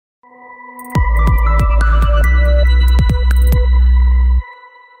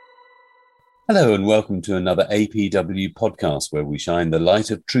Hello and welcome to another APW podcast where we shine the light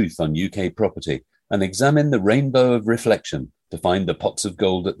of truth on UK property and examine the rainbow of reflection to find the pots of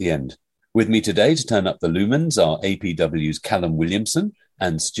gold at the end. With me today to turn up the lumens are APW's Callum Williamson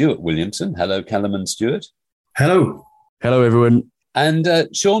and Stuart Williamson. Hello, Callum and Stuart. Hello. Hello, everyone. And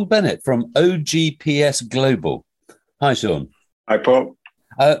Sean Bennett from OGPS Global. Hi, Sean. Hi, Paul.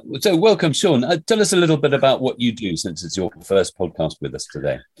 So welcome, Sean. Tell us a little bit about what you do since it's your first podcast with us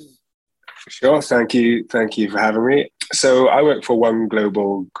today. Sure. Thank you. Thank you for having me. So I work for One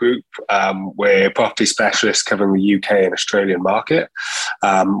Global Group. We're property specialists covering the UK and Australian market.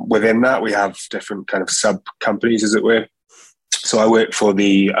 Within that, we have different kind of sub-companies, as it were. So I work for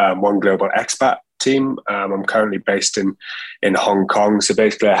the One Global Expat team. I'm currently based in Hong Kong. So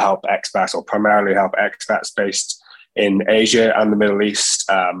basically I help expats, or primarily help expats based in Asia and the Middle East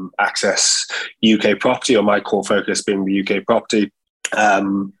access UK property, or my core focus being the UK property.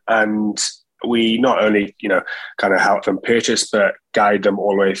 And we not only, kind of help them purchase, but guide them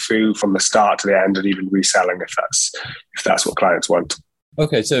all the way through from the start to the end, and even reselling if that's what clients want.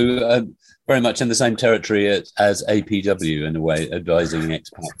 Okay, so very much in the same territory as APW in a way, advising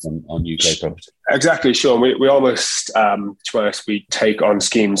expats on UK property. Exactly, Sean. We almost, to be honest, we take on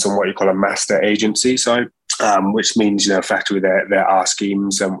schemes on what you call a master agency side. Which means, effectively there are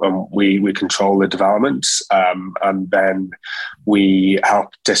schemes and we control the developments, and then we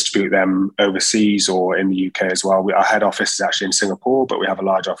help distribute them overseas or in the UK as well. Our head office is actually in Singapore, but we have a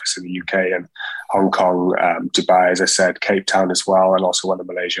large office in the UK and Hong Kong, Dubai, as I said, Cape Town as well, and also one in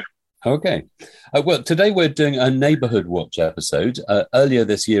Malaysia. Okay. Well, today we're doing a Neighbourhood Watch episode. Earlier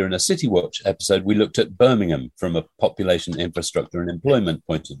this year in a City Watch episode, we looked at Birmingham from a population, infrastructure and employment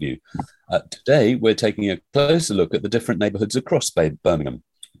point of view. Today, we're taking a closer look at the different neighbourhoods across Birmingham.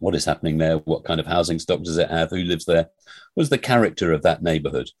 What is happening there? What kind of housing stock does it have? Who lives there? What's the character of that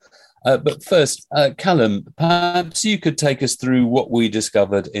neighbourhood? But first, Callum, perhaps you could take us through what we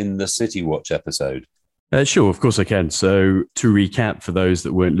discovered in the City Watch episode. Sure, of course I can. So to recap, for those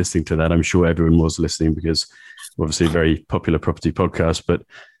that weren't listening to that, I'm sure everyone was listening because obviously a very popular property podcast, but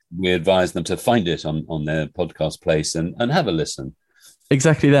we advise them to find it on their podcast place and have a listen.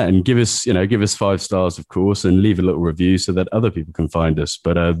 Exactly that. And give us 5 stars, of course, and leave a little review so that other people can find us.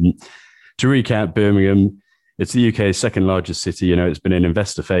 But to recap, Birmingham, it's the UK's second largest city. It's been an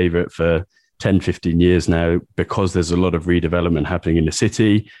investor favourite for 10, 15 years now because there's a lot of redevelopment happening in the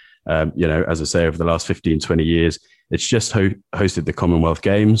city. As I say, over the last 15, 20 years, it's just hosted the Commonwealth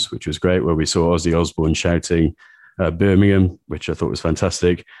Games, which was great, where we saw Ozzy Osbourne shouting Birmingham, which I thought was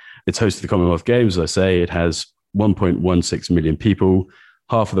fantastic. It's hosted the Commonwealth Games, as I say. It has 1.16 million people,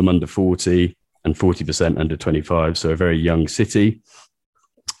 half of them under 40 and 40% under 25, so a very young city.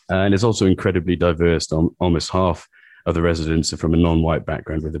 And it's also incredibly diverse. Almost half of the residents are from a non-white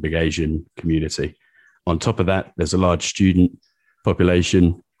background with a big Asian community. On top of that, there's a large student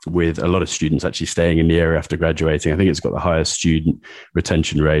population, with a lot of students actually staying in the area after graduating. I think it's got the highest student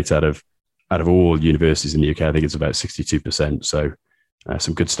retention rate out of all universities in the UK. I think it's about 62%. So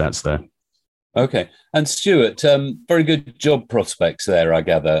some good stats there. Okay. And Stuart, very good job prospects there, I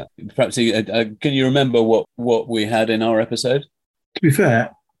gather. Perhaps can you remember what we had in our episode? To be fair,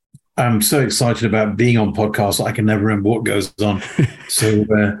 I'm so excited about being on podcasts, I can never remember what goes on. So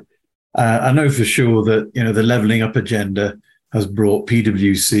I know for sure that, the levelling up agenda has brought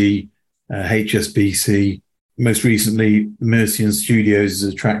PwC, HSBC. Most recently, Mercian Studios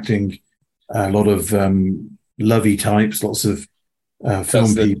is attracting a lot of lovey types, lots of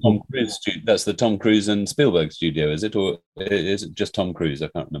film people. That's the Tom Cruise and Spielberg studio, is it? Or is it just Tom Cruise? I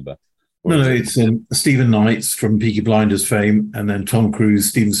can't remember. No, it's Stephen Knights from Peaky Blinders fame, and then Tom Cruise,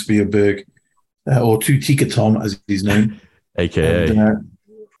 Steven Spielberg, or Tutika Tom, as he's known. AKA. And,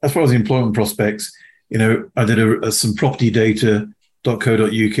 as far as the employment prospects, I did some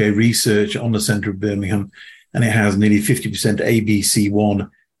propertydata.co.uk research on the centre of Birmingham, and it has nearly 50% ABC1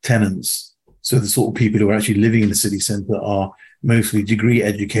 tenants. So the sort of people who are actually living in the city centre are mostly degree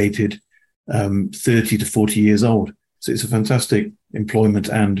educated, 30 to 40 years old. So it's a fantastic employment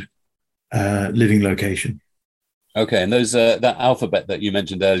and living location. Okay, and those that alphabet that you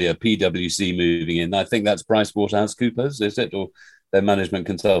mentioned earlier, PwC moving in, I think that's PricewaterhouseCoopers, is it, or their management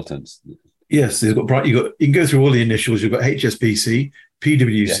consultants? Yes, you can go through all the initials. You've got HSBC,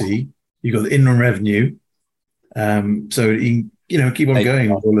 PwC, You've got the Inland Revenue. So you keep on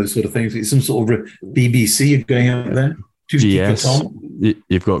going with all those sort of things. It's some sort of BBC going out there. GS.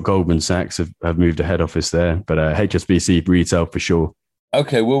 You've got Goldman Sachs have moved a head office there, but HSBC retail for sure.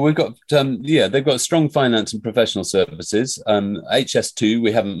 Okay, well, we've got, they've got strong finance and professional services. HS2,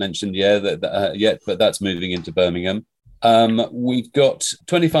 we haven't mentioned yet, but that's moving into Birmingham. We've got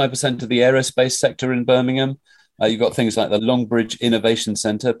 25% of the aerospace sector in Birmingham. You've got things like the Longbridge Innovation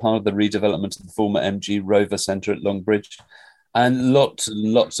Centre, part of the redevelopment of the former MG Rover Centre at Longbridge, and lots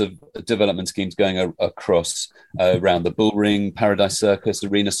of development schemes going across around the Bullring, Paradise Circus,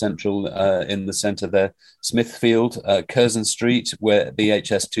 Arena Central in the centre there, Smithfield, Curzon Street, where the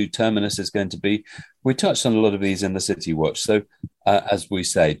HS2 terminus is going to be. We touched on a lot of these in the City Watch. So, as we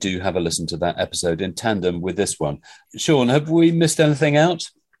say, do have a listen to that episode in tandem with this one. Sean, have we missed anything out?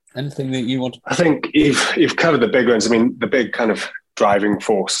 Anything that you want to... I think you've covered the big ones. I mean, the big kind of driving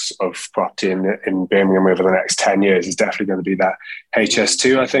force of property in Birmingham over the next 10 years is definitely going to be that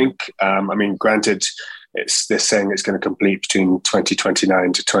HS2, I think. I mean, granted, they're saying it's going to complete between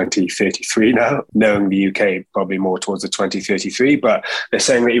 2029 to 2033 now, knowing the UK probably more towards the 2033, but they're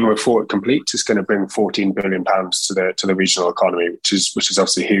saying that even before it completes, it's going to bring £14 billion to the regional economy, which is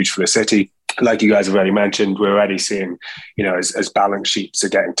obviously huge for the city. Like you guys have already mentioned, we're already seeing, as balance sheets are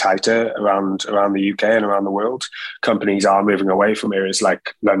getting tighter around the UK and around the world, companies are moving away from areas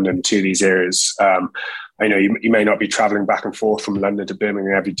like London to these areas. I know you may not be traveling back and forth from London to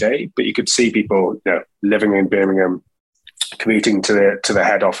Birmingham every day, but you could see people living in Birmingham, commuting to the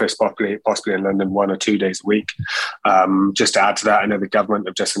head office, possibly in London 1 or 2 days a week. Just to add to that, I know the government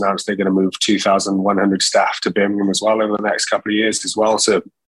have just announced they're going to move 2,100 staff to Birmingham as well over the next couple of years as well. So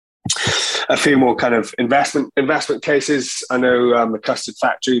a few more kind of investment cases. I know the custard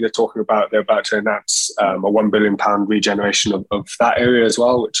factory, they're about to announce a £1 billion regeneration of that area as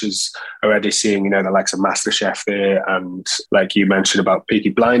well, which is already seeing, the likes of MasterChef there, and like you mentioned about Peaky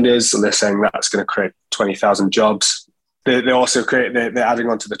Blinders, and they're saying that's going to create 20,000 jobs. They're also they're adding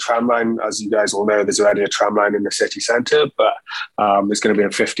on to the tram line. As you guys all know, there's already a tram line in the city centre, but there's going to be a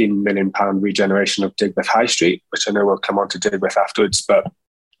 £15 million regeneration of Digbeth High Street, which I know we'll come on to Digbeth afterwards, but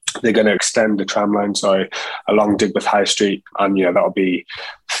they're going to extend the tram line, along Digbeth High Street, and that'll be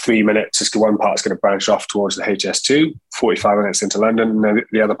 3 minutes. One part's going to branch off towards the HS2, 45 minutes into London, and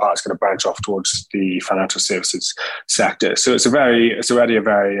the other part's going to branch off towards the financial services sector. So it's already a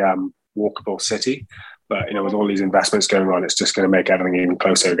very walkable city, but with all these investments going on, it's just going to make everything even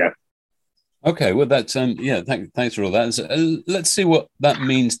closer again. Okay, well, that's thanks for all that. So, let's see what that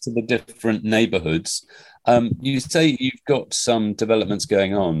means to the different neighbourhoods. You say you've got some developments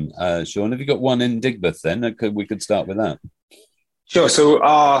going on, Sean. Have you got one in Digbeth then? We could start with that. Sure. So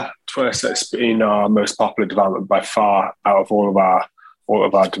it's been our most popular development by far out of all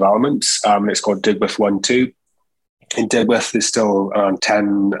of our developments. It's called Digbeth 1-2. In Digbeth, there's still around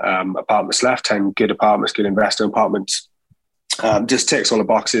 10 apartments left, 10 good apartments, good investor apartments. Just ticks all the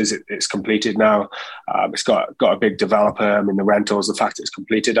boxes. It's completed now. It's got a big developer. I mean, the rentals, the fact it's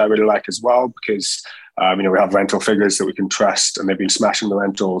completed, I really like as well, because we have rental figures that we can trust, and they've been smashing the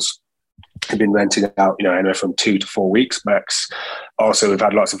rentals. They've been renting out, anywhere from 2 to 4 weeks max. Also, we've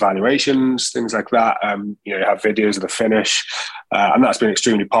had lots of valuations, things like that. You have videos of the finish, and that's been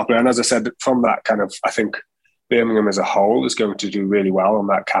extremely popular. And as I said, from that kind of, I think Birmingham as a whole is going to do really well on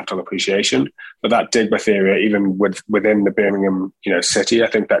that capital appreciation. But that Digbeth area, even within the Birmingham, city, I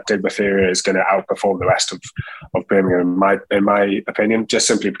think that Digbeth area is going to outperform the rest of Birmingham, in my opinion, just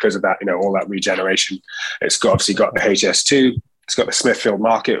simply because of that, all that regeneration. It's obviously got the HS2, it's got the Smithfield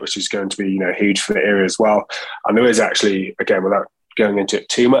market, which is going to be, huge for the area as well. And there is actually, again, without going into it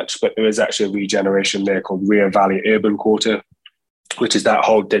too much, but there is actually a regeneration there called Rear Valley Urban Quarter, which is that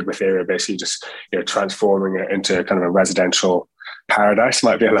whole Digbeth area, basically just transforming it into kind of a residential paradise.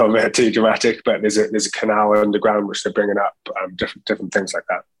 Might be a little bit too dramatic, but there's a canal underground which they're bringing up, different things like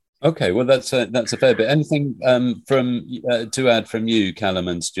that. Okay, well that's a fair bit. Anything to add from you, Callum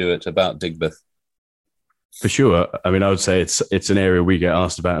and Stuart, about Digbeth? For sure. I mean, I would say it's an area we get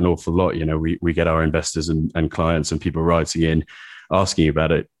asked about an awful lot. We get our investors and clients and people writing in asking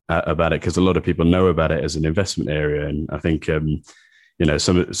about it because a lot of people know about it as an investment area. And I think,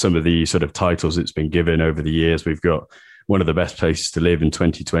 some of the sort of titles it's been given over the years, we've got one of the best places to live in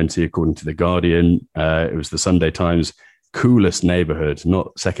 2020, according to The Guardian. It was the Sunday Times coolest neighborhood,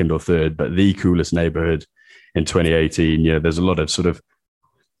 not second or third, but the coolest neighborhood in 2018. There's a lot of sort of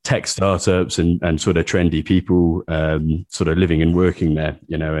tech startups and sort of trendy people sort of living and working there,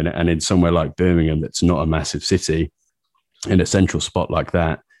 and in somewhere like Birmingham, that's not a massive city, in a central spot like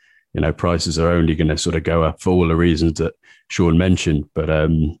that, prices are only going to sort of go up for all the reasons that Sean mentioned. But,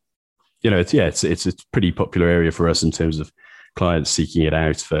 it's a pretty popular area for us in terms of clients seeking it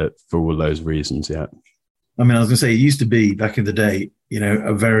out for all those reasons. Yeah. I mean, I was going to say, it used to be back in the day,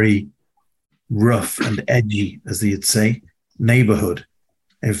 a very rough and edgy, as they'd say, neighborhood.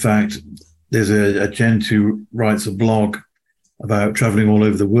 In fact, there's a gent who writes a blog about traveling all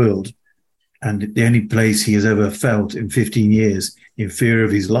over the world. And the only place he has ever felt in 15 years in fear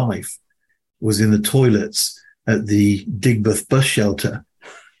of his life was in the toilets at the Digbeth bus shelter.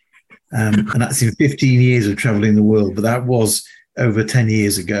 And that's in 15 years of traveling the world, but that was over 10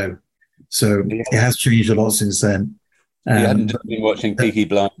 years ago. So it has changed a lot since then. He hadn't just been watching Peaky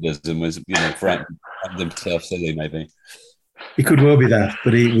Blinders and was, frightened himself silly, maybe. It could well be that,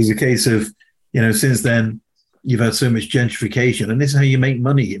 but it was a case of, since then, you've had so much gentrification, and this is how you make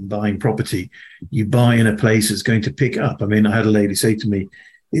money in buying property. You buy in a place that's going to pick up. I mean, I had a lady say to me,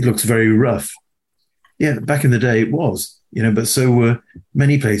 it looks very rough. Yeah, back in the day it was, but so were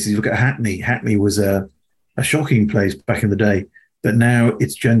many places. Look at Hackney. Hackney was a shocking place back in the day, but now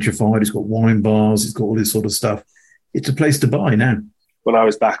it's gentrified. It's got wine bars. It's got all this sort of stuff. It's a place to buy now. When I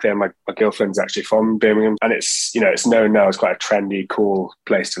was back there, my girlfriend's actually from Birmingham, and it's known now as quite a trendy, cool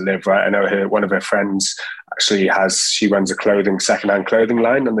place to live, right? I know one of her friends actually she runs a second-hand clothing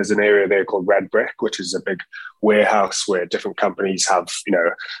line, and there's an area there called Red Brick, which is a big warehouse where different companies have,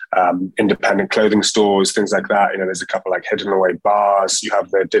 independent clothing stores, things like that. There's a couple like hidden away bars. You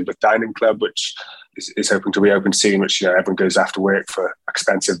have the Digbeth Dining Club, which is hoping to reopen soon, which, everyone goes after work for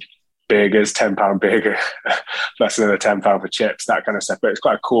expensive burgers, £10 burger, plus another £10 for chips, that kind of stuff. But it's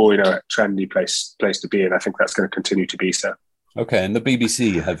quite a cool, trendy place to be, and I think that's going to continue to be so. Okay, and the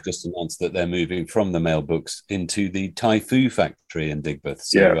BBC have just announced that they're moving from the mail books into the Thai food factory in Digbeth.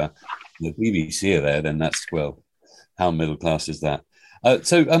 So the BBC are there, then that's, how middle class is that?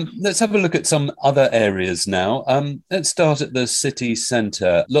 So let's have a look at some other areas now. Let's start at the city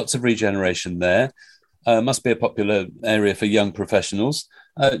centre. Lots of regeneration there. Must be a popular area for young professionals.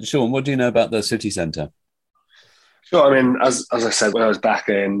 Sean, what do you know about the city centre? Sure. I mean, as I said, when I was back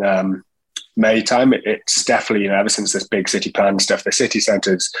in May time, it's definitely, ever since this big city plan stuff, the city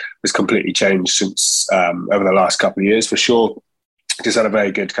centre has completely changed since over the last couple of years, for sure. Just had a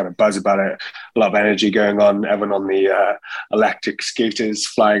very good kind of buzz about it. A lot of energy going on. Everyone on the electric scooters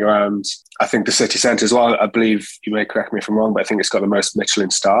flying around. I think the city centre as well, I believe, you may correct me if I'm wrong, but I think it's got the most Michelin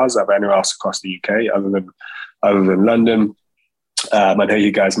stars of anywhere else across the UK other than London. I know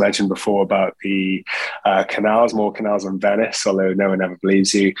you guys mentioned before about the canals, more canals than Venice, although no one ever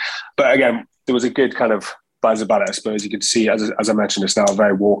believes you. But again, there was a good kind of buzz about it, I suppose. You could see, as I mentioned, it's now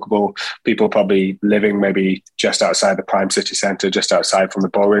very walkable. People probably living maybe just outside the prime city centre, just outside from the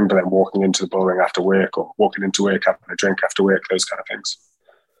Bullring, but then walking into the Bullring after work, or walking into work, having a drink after work, those kind of things.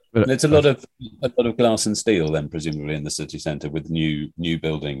 But it's a lot of glass and steel then, presumably, in the city centre with new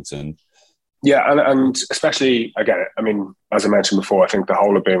buildings and. Yeah, and especially, again, I mean, as I mentioned before, I think the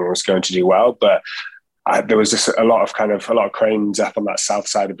whole of Birmingham was going to do well, but there was just a lot of cranes up on that south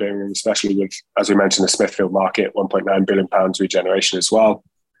side of Birmingham, especially with, as we mentioned, the Smithfield market, £1.9 billion regeneration as well.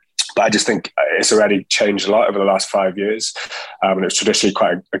 But I just think it's already changed a lot over the last 5 years. And it's traditionally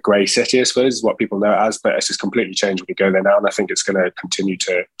quite a grey city, I suppose, is what people know it as, but it's just completely changed when you go there now. And I think it's going to continue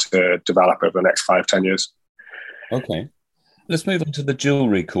to develop over the next 5-10 years. Okay. Let's move on to the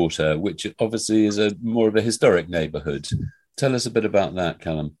Jewellery Quarter, which obviously is more of a historic neighbourhood. Tell us a bit about that,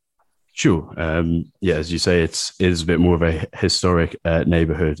 Callum. Sure. As you say, it is a bit more of a historic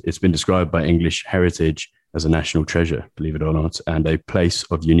neighbourhood. It's been described by English Heritage as a national treasure, believe it or not, and a place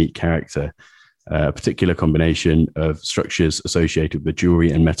of unique character, a particular combination of structures associated with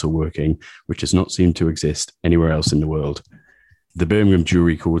jewellery and metalworking, which does not seem to exist anywhere else in the world. The Birmingham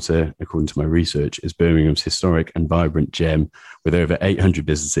Jewellery Quarter, according to my research, is Birmingham's historic and vibrant gem with over 800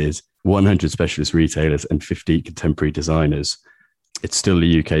 businesses, 100 specialist retailers and 50 contemporary designers. It's still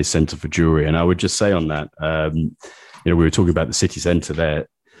the UK's centre for jewellery. And I would just say on that, we were talking about the city centre there.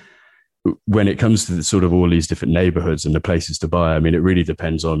 When it comes to sort of all these different neighbourhoods and the places to buy, I mean, it really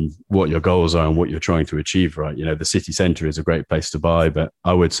depends on what your goals are and what you're trying to achieve, right? The city centre is a great place to buy, but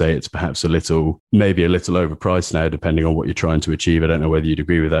I would say it's perhaps maybe a little overpriced now, depending on what you're trying to achieve. I don't know whether you'd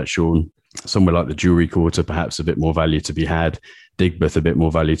agree with that, Sean. Somewhere like the Jewellery Quarter, perhaps a bit more value to be had. Digbeth, a bit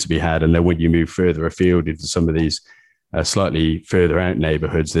more value to be had. And then when you move further afield into some of these slightly further out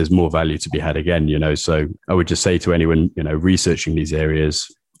neighbourhoods, there's more value to be had again, So I would just say to anyone, researching these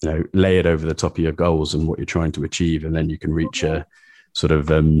areas, lay it over the top of your goals and what you're trying to achieve, and then you can reach a sort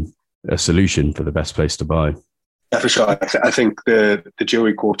of a solution for the best place to buy. Yeah, for sure. I think the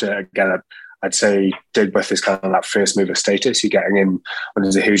Jewellery Quarter, again, I'd say Digbeth is kind of that first mover status. You're getting in when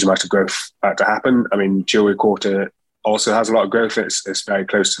there's a huge amount of growth about to happen. I mean, Jewellery Quarter also has a lot of growth. It's very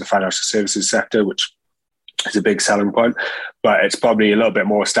close to the financial services sector, which is a big selling point, but it's probably a little bit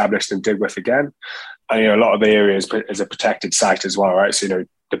more established than Digbeth again. And, a lot of the area is a protected site as well, right? So,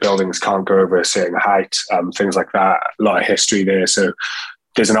 the buildings can't go over a certain height, things like that. A lot of history there. So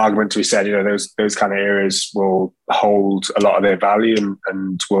there's an argument to be said, those kind of areas will hold a lot of their value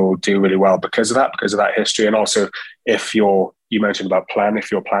and will do really well because of that history. And also, if you mentioned about plan,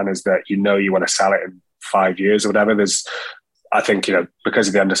 if your plan is that you want to sell it in 5 years or whatever, I think, because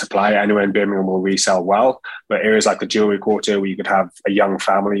of the undersupply, anywhere in Birmingham will resell well. But areas like the Jewellery Quarter, where you could have a young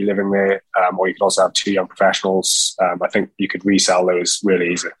family living there, or you could also have 2 young professionals, I think you could resell those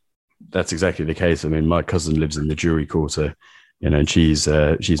really easily. That's exactly the case. I mean, my cousin lives in the Jewellery Quarter, and she's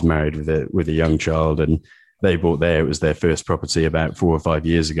married with a young child, and they bought there. It was their first property about 4 or 5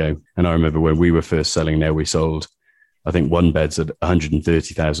 years ago. And I remember when we were first selling there, we sold, I think, one bed's at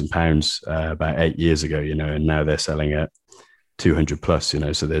 £130,000 about 8 years ago, and now they're selling at 200 plus,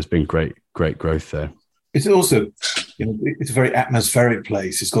 so there's been great growth there. It's also, it's a very atmospheric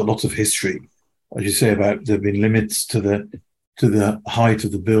place. It's got lots of history. As you say, about there have been limits to the height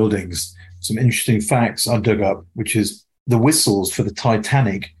of the buildings. Some interesting facts I dug up, which is the whistles for the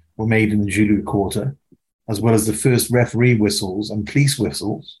Titanic were made in the Jewellery Quarter, as well as the first referee whistles and police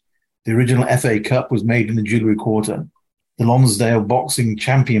whistles. The original FA Cup was made in the Jewellery Quarter. The Lonsdale boxing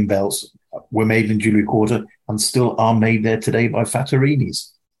champion belts were made in Jewellery Quarter and still are made there today by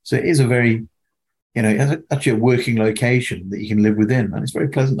Fattorini's. So it is a very, actually a working location that you can live within, and it's very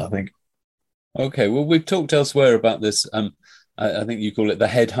pleasant, I think. Okay, well, we've talked elsewhere about this. I think you call it the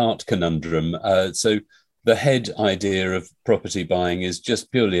head-heart conundrum. So the head idea of property buying is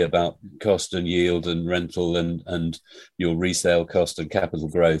just purely about cost and yield and rental and your resale cost and capital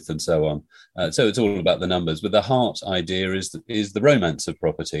growth and so on. So it's all about the numbers. But the heart idea is the romance of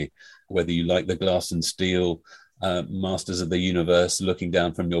property, whether you like the glass and steel masters of the universe looking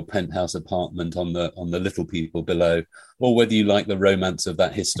down from your penthouse apartment on the little people below, or whether you like the romance of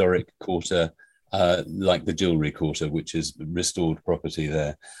that historic quarter, like the Jewellery Quarter, which is restored property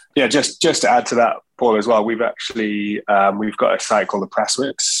there. Yeah, just to add to that, Paul, as well, we've actually we've got a site called the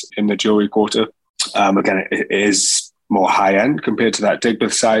Pressworks in the Jewellery Quarter. Again, it is more high end compared to that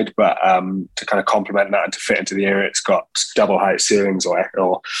Digbeth side, but to kind of complement that and to fit into the area, it's got double height ceilings or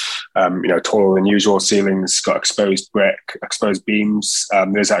taller than usual ceilings, got exposed brick, exposed beams.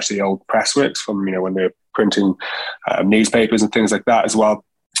 There's actually old Pressworks from when they were printing newspapers and things like that as well.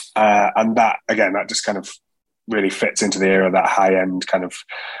 And that just kind of really fits into the area of that high-end kind of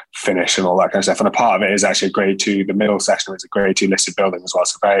finish and all that kind of stuff. And a part of it is actually a grade 2, the middle section is a grade 2 listed building as well.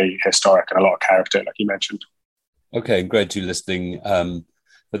 So very historic and a lot of character, like you mentioned. Okay, grade 2 listing.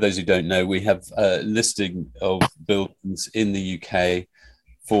 For those who don't know, we have a listing of buildings in the UK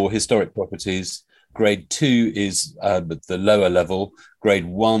for historic properties. Grade 2 is the lower level. Grade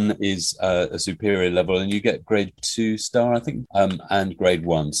 1 is a superior level, and you get grade 2 star, I think, and grade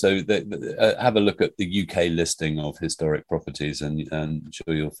 1. So have a look at the UK listing of historic properties, and I'm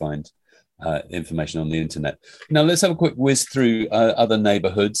sure you'll find information on the internet. Now, let's have a quick whiz through other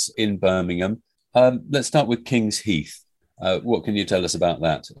neighbourhoods in Birmingham. Let's start with King's Heath. What can you tell us about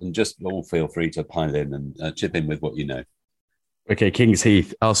that? And just all feel free to pile in and chip in with what you know. Okay, King's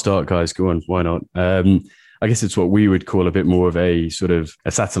Heath. I'll start, guys. Go on. Why not? I guess it's what we would call a bit more of a sort of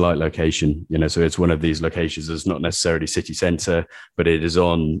a satellite location, so it's one of these locations that's not necessarily city centre, but it is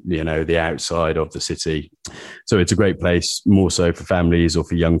on, the outside of the city. So it's a great place, more so for families or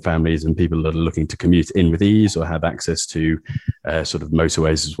for young families and people that are looking to commute in with ease or have access to sort of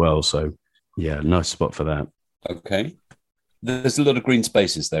motorways as well. So yeah, nice spot for that. Okay. There's a lot of green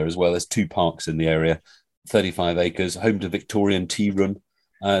spaces there as well. There's 2 parks in the area, 35 acres, home to Victorian tea room.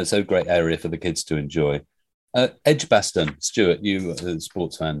 So great area for the kids to enjoy. Edgbaston, Stuart, you are a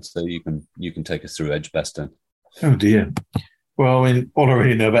sports fan, so you can take us through Edgbaston. Oh dear. Well, all I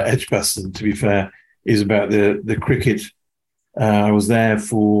really know about Edgbaston, to be fair, is about the cricket. I was there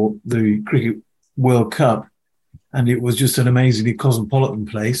for the Cricket World Cup, and it was just an amazingly cosmopolitan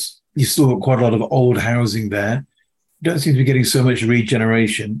place. You still got quite a lot of old housing there. You don't seem to be getting so much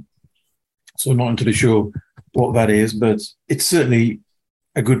regeneration, so I'm not entirely sure what that is, but it's certainly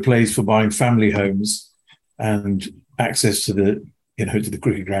a good place for buying family homes and access to the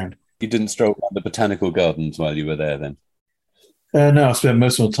cricket ground. You didn't stroll around the botanical gardens while you were there then? No, I spent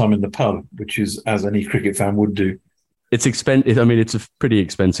most of my time in the pub, which is as any cricket fan would do. It's expensive. I mean, it's a pretty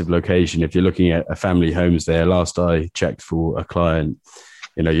expensive location. If you're looking at a family homes there, last I checked for a client,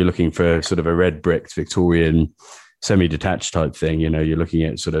 you're looking for sort of a red brick Victorian semi-detached type thing. You're looking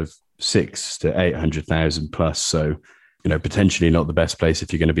at sort of 600,000 to 800,000 plus. So, potentially not the best place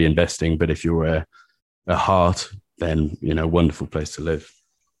if you're going to be investing, but if you're a heart, then, wonderful place to live.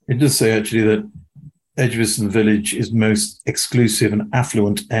 It does say actually that Edgbaston Village is most exclusive and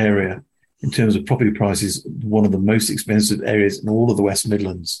affluent area in terms of property prices, one of the most expensive areas in all of the West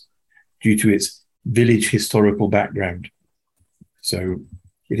Midlands due to its village historical background. So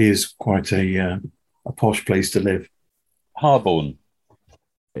it is quite a posh place to live. Harborne.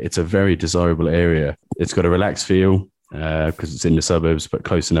 It's a very desirable area. It's got a relaxed feel because it's in the suburbs, but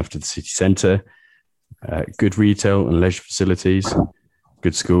close enough to the city centre. Good retail and leisure facilities,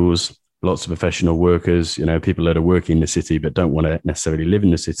 good schools, lots of professional workers, people that are working in the city but don't want to necessarily live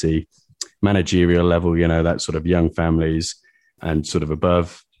in the city. Managerial level, that sort of young families, and sort of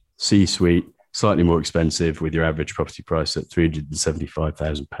above C-suite, slightly more expensive with your average property price at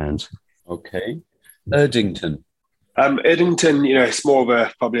 £375,000. Okay. Erdington. Erdington, it's more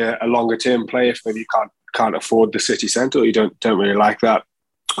of probably a longer term play if maybe you can't afford the city centre, or you don't really like that.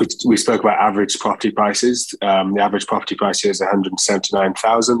 We spoke about average property prices. The average property price here is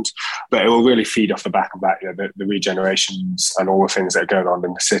 179,000, but it will really feed off the back of that, the regenerations and all the things that are going on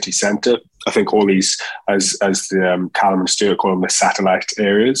in the city centre. I think all these, as the Callum and Stuart call them, the satellite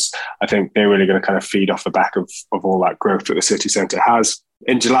areas, I think they're really going to kind of feed off the back of all that growth that the city centre has.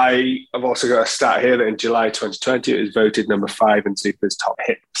 In July, I've also got a stat here that in July 2020, it was voted number 5 in Super's top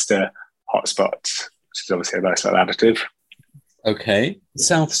hipster hotspots, which is obviously a nice little additive. Okay,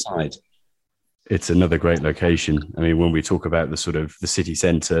 South Side. It's another great location. I mean, when we talk about the sort of the city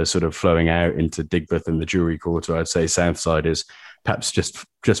centre sort of flowing out into Digbeth and the Jewellery Quarter, I'd say South Side is perhaps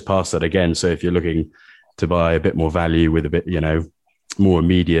just past that again. So if you're looking to buy a bit more value with a bit, more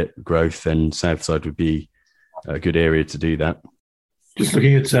immediate growth, then South Side would be a good area to do that. Just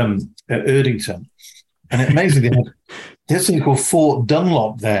looking at Erdington, and amazingly, they have something called Fort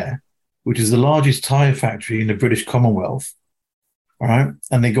Dunlop there, which is the largest tyre factory in the British Commonwealth. All right.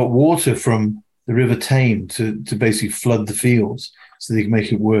 And they got water from the River Tame to basically flood the fields so they can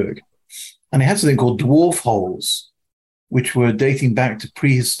make it work. And they had something called dwarf holes, which were dating back to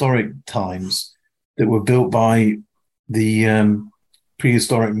prehistoric times that were built by the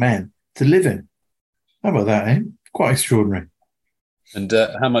prehistoric men to live in. How about that, eh? Quite extraordinary. And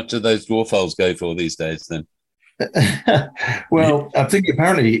how much do those dwarf holes go for these days then? Well, I think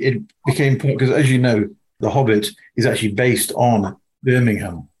apparently it became, because as you know, The Hobbit is actually based on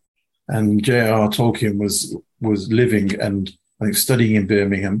Birmingham, and J.R.R. Tolkien was living and I think studying in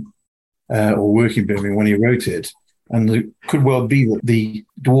Birmingham or working in Birmingham when he wrote it, and it could well be that the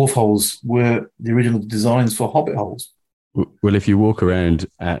dwarf holes were the original designs for Hobbit holes. Well, if you walk around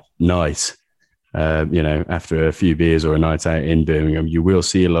at night, after a few beers or a night out in Birmingham, you will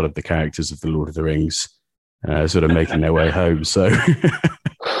see a lot of the characters of the Lord of the Rings sort of making their way home. So.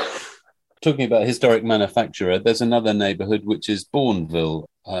 Talking about historic manufacturer, there's another neighbourhood which is Bourneville.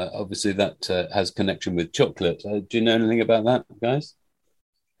 Obviously, that has connection with chocolate. Do you know anything about that, guys?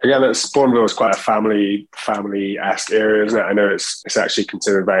 Again, Bourneville is quite a family-esque area, isn't it? I know it's actually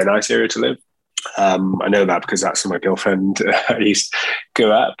considered a very nice area to live. I know that because that's where my girlfriend used to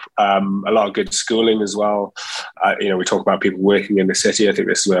grow up. A lot of good schooling as well. We talk about people working in the city. I think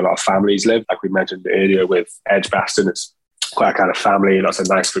this is where a lot of families live. Like we mentioned earlier with Edgbaston, it's quite a kind of family, lots of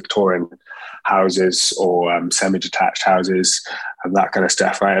nice Victorian houses or semi-detached houses and that kind of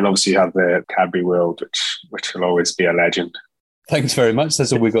stuff, right? And obviously you have the Cadbury World, which will always be a legend. Thanks very much.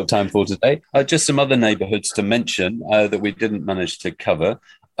 That's all we've got time for today. Just some other neighbourhoods to mention that we didn't manage to cover.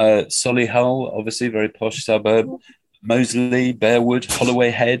 Solihull, obviously, very posh suburb. Moseley, Bearwood,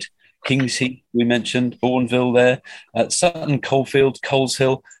 Holloway Head, Kings Heath, we mentioned, Bourneville there. Sutton Coldfield,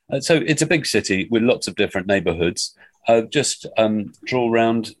 Coleshill. So it's a big city with lots of different neighbourhoods. Just draw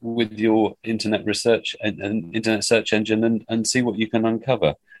around with your internet research and internet search engine and see what you can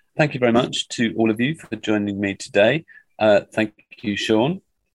uncover. Thank you very much to all of you for joining me today. Thank you, Sean.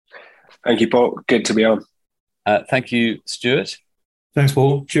 Thank you, Paul. Good to be on. Thank you, Stuart. Thanks,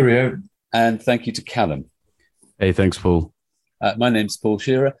 Paul. Cheerio. And thank you to Callum. Hey, thanks, Paul. My name's Paul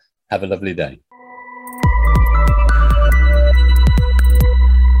Shearer. Have a lovely day.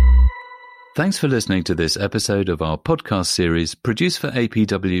 Thanks for listening to this episode of our podcast series produced for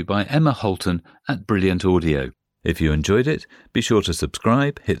APW by Emma Holton at Brilliant Audio. If you enjoyed it, be sure to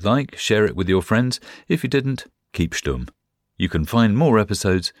subscribe, hit like, share it with your friends. If you didn't, keep stum. You can find more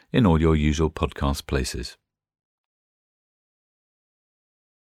episodes in all your usual podcast places.